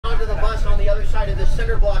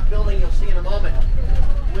see in a moment.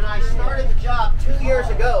 When I started the job 2 years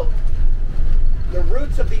ago, the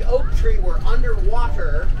roots of the oak tree were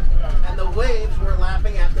underwater and the waves were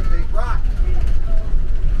lapping at the big rock.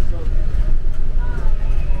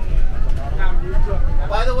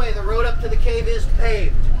 By the way, the road up to the cave is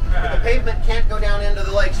paved. The pavement can't go down into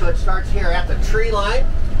the lake, so it starts here at the tree line.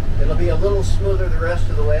 It'll be a little smoother the rest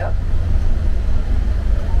of the way up.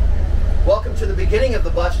 Welcome to the beginning of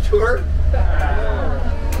the bus tour.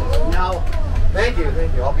 Now, thank you.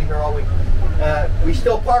 I'll be here all week. We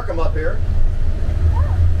still park them up here.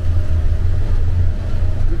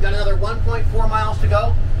 We've got another 1.4 miles to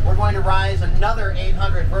go. We're going to rise another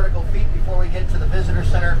 800 vertical feet before we get to the visitor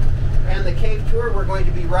center and the cave tour. We're going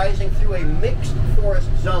to be rising through a mixed forest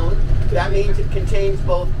zone. That means it contains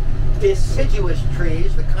both deciduous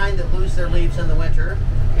trees, the kind that lose their leaves in the winter,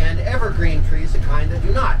 and evergreen trees, the kind that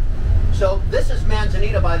do not. So this is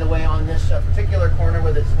manzanita, by the way, on this particular corner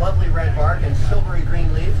with its lovely red bark and silvery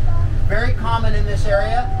green leaves. Very common in this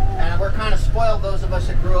area, and we're kind of spoiled, those of us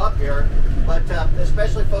that grew up here, but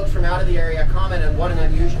especially folks from out of the area comment on what an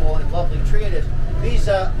unusual and lovely tree it is. These,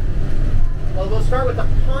 well, we'll start with the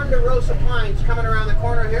ponderosa pines coming around the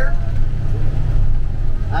corner here.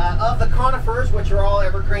 Of the conifers, which are all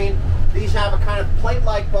evergreen, these have a kind of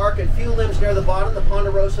plate-like bark and few limbs near the bottom. The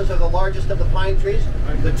ponderosas are the largest of the pine trees.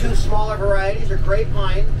 The two smaller varieties are gray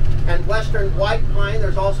pine and western white pine.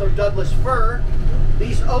 There's also Douglas fir.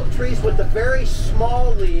 These oak trees with the very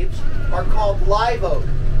small leaves are called live oak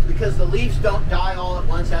because the leaves don't die all at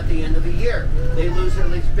once at the end of the year. They lose their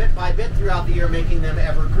leaves bit by bit throughout the year, making them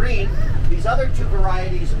evergreen. These other two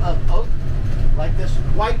varieties of oak, like this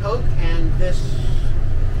white oak and this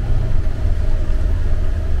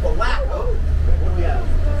black oak. What do we have?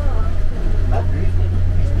 Oh,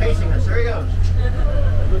 he's pacing us. There he goes.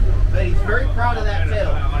 But he's very proud of that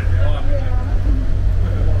tail.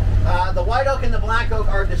 The white oak and the black oak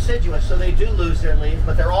are deciduous, so they do lose their leaves,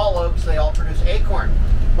 but they're all oaks. They all produce acorn.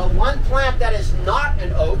 But one plant that is not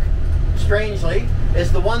an oak, strangely,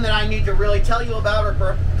 is the one that I need to really tell you about,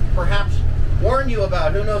 or perhaps warn you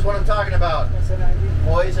about. Who knows what I'm talking about?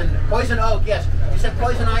 Poison oak, yes. You said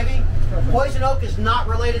poison ivy? Poison oak is not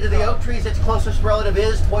related to the oak trees. Its closest relative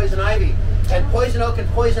is poison ivy. And poison oak and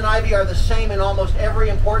poison ivy are the same in almost every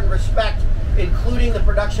important respect, including the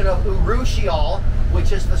production of urushiol,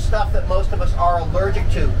 which is the stuff that most of us are allergic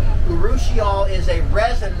to. Urushiol is a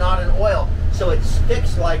resin, not an oil, so it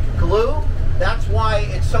sticks like glue. That's why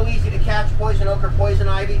it's so easy to catch poison oak or poison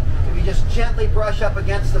ivy. If you just gently brush up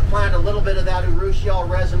against the plant, a little bit of that urushiol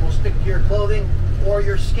resin will stick to your clothing or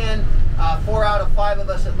your skin. 4 out of 5 of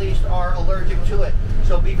us at least are allergic to it.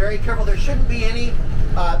 So be very careful. There shouldn't be any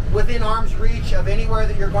within arm's reach of anywhere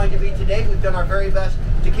that you're going to be today. We've done our very best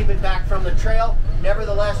to keep it back from the trail.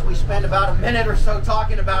 Nevertheless, we spend about a minute or so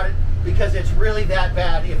talking about it because it's really that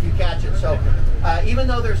bad if you catch it. So even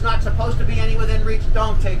though there's not supposed to be any within reach,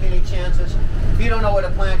 don't take any chances. If you don't know what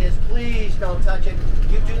a plant is, please don't touch it.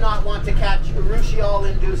 You do not want to catch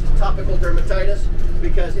urushiol-induced topical dermatitis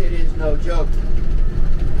because it is no joke.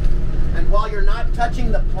 And while you're not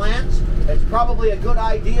touching the plants, it's probably a good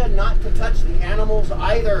idea not to touch the animals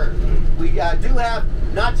either. We do have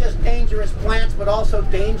not just dangerous plants, but also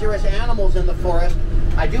dangerous animals in the forest.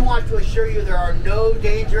 I do want to assure you there are no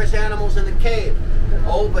dangerous animals in the cave.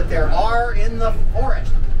 Oh, but there are in the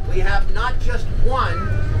forest. We have not just one,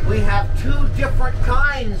 we have 2 different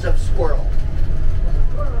kinds of squirrel.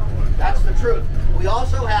 That's the truth. We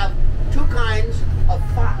also have 2 kinds of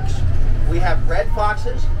fox. We have red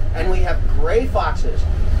foxes and we have gray foxes.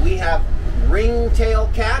 We have ringtail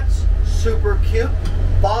cats, super cute,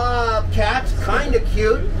 bobcats, kind of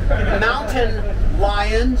cute, mountain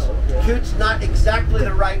lions, cute's not exactly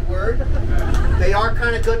the right word. They are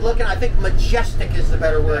kind of good looking. I think majestic is the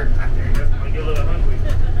better word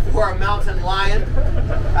for a mountain lion.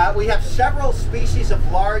 We have several species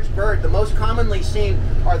of large bird. The most commonly seen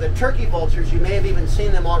are the turkey vultures. You may have even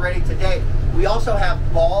seen them already today. We also have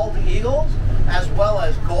bald eagles, as well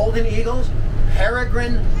as golden eagles,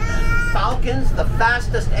 peregrine falcons, the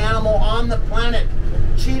fastest animal on the planet,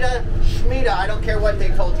 cheetah, schmita, I don't care what they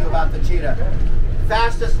told you about the cheetah,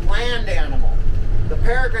 fastest land animal. The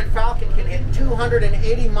peregrine falcon can hit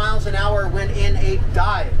 280 miles an hour when in a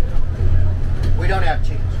dive. We don't have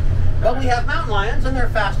cheetahs, but we have mountain lions, and they're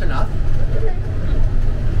fast enough.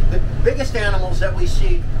 The biggest animals that we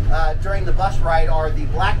see during the bus ride are the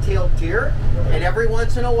black-tailed deer, and every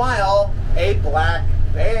once in a while, a black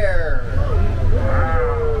bear.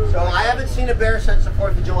 So I haven't seen a bear since the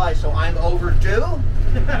 4th of July, so I'm overdue.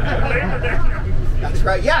 That's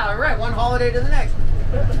right. Yeah, all right. One holiday to the next.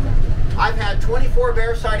 I've had 24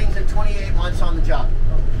 bear sightings in 28 months on the job.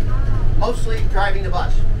 mostly driving the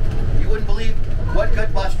bus. You wouldn't believe what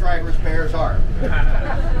good bus drivers bears are.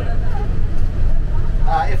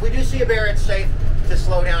 If we do see a bear, it's safe to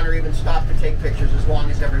slow down or even stop to take pictures as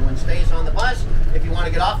long as everyone stays on the bus. If you want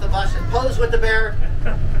to get off the bus and pose with the bear,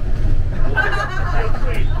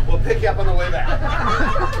 we'll pick you up on the way back.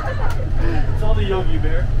 It's all the Yogi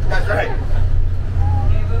Bear. That's right.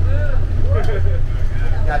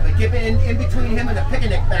 Yeah, but get in between him and the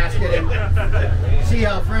picnic basket and see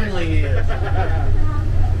how friendly he is.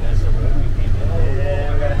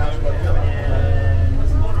 Yeah, we got a houseboat coming in.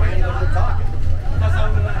 Trying to go to the dock.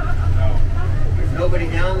 There's nobody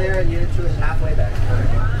down there, and Unit 2 is halfway back.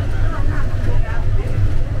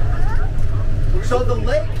 So the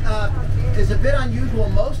lake is a bit unusual.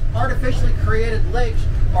 Most artificially created lakes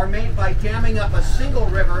are made by damming up a single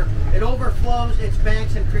river. It overflows its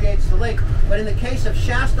banks and creates the lake. But in the case of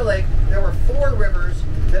Shasta Lake, there were 4 rivers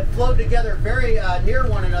that flowed together very near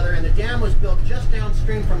one another, and the dam was built just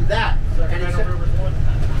downstream from that.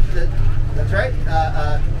 That's right.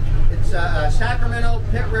 It's Sacramento,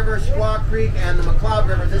 Pitt River, Squaw Creek, and the McCloud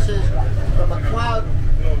River. This is the McCloud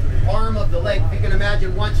arm of the lake. If you can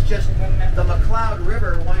imagine, once just the McCloud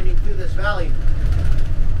River winding through this valley.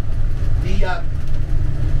 The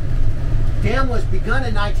dam was begun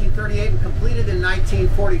in 1938 and completed in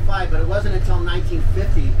 1945, but it wasn't until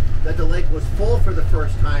 1950 that the lake was full for the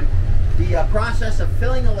first time. The process of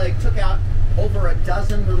filling the lake took out over a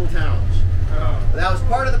dozen little towns. That was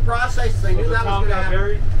part of the process. They knew that was going to happen.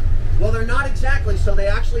 Buried? Well, they're not exactly. So they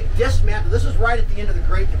actually dismantled. This was right at the end of the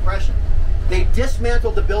Great Depression. They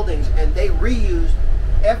dismantled the buildings and they reused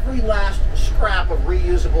every last scrap of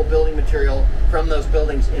reusable building material from those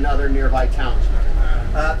buildings in other nearby towns.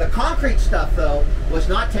 The concrete stuff, though, was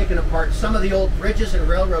not taken apart. Some of the old bridges and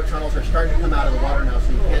railroad tunnels are starting to come out of the water now,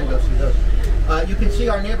 so you can go see those. You can see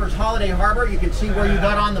our neighbor's Holiday Harbor. You can see where you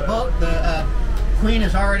got on the boat. The Queen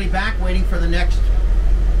is already back, waiting for the next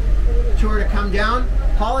tour to come down.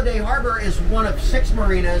 Holiday Harbor is one of 6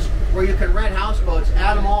 marinas where you can rent houseboats.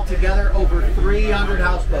 Add them all together, over 300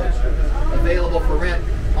 houseboats available for rent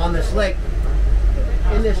on this lake.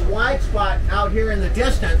 In this wide spot out here in the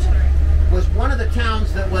distance was one of the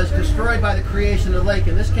towns that was destroyed by the creation of the lake.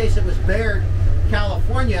 In this case, it was Baird,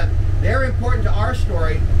 California. They're important to our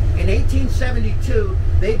story. In 1872,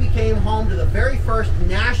 they became home to the very first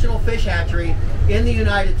national fish hatchery in the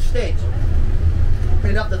United States.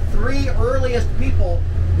 And of the 3 earliest people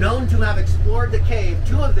known to have explored the cave,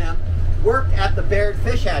 2 of them worked at the Baird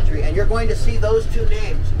Fish Hatchery, and you're going to see those 2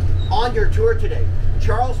 names on your tour today.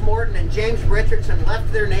 Charles Morton and James Richardson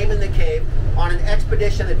left their name in the cave on an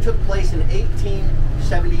expedition that took place in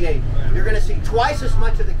 1878. You're going to see twice as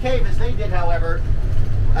much of the cave as they did, however,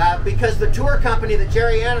 because the tour company that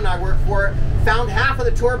Jerry Ann and I work for found half of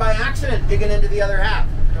the tour by accident digging into the other half.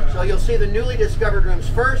 So you'll see the newly discovered rooms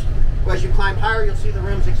first. As you climb higher, you'll see the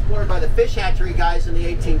rooms explored by the fish hatchery guys in the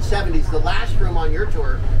 1870s. The last room on your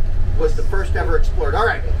tour was the first ever explored. All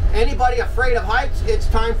right, anybody afraid of heights, it's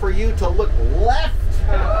time for you to look left.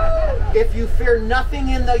 If you fear nothing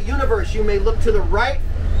in the universe, you may look to the right.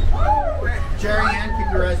 Jerry Ann,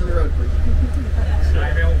 keep your eyes on the road, please.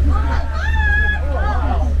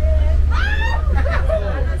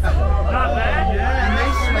 Not bad. And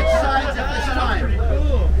they switch sides at this time.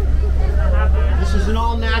 This is an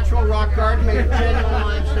all-natural rock garden made of genuine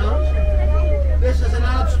limestone. This is an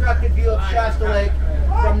unobstructed view of Shasta Lake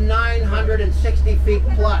from 960 feet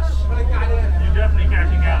plus. You're definitely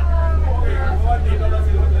catching out.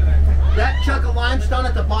 That chunk of limestone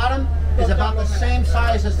at the bottom is about the same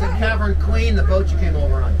size as the Cavern Queen, the boat you came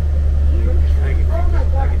over on.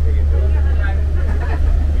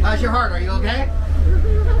 How's your heart? Are you okay?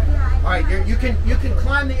 All right, you can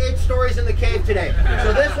climb the 8 stories in the cave today.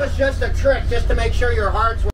 So this was just a trick, just to make sure your heart's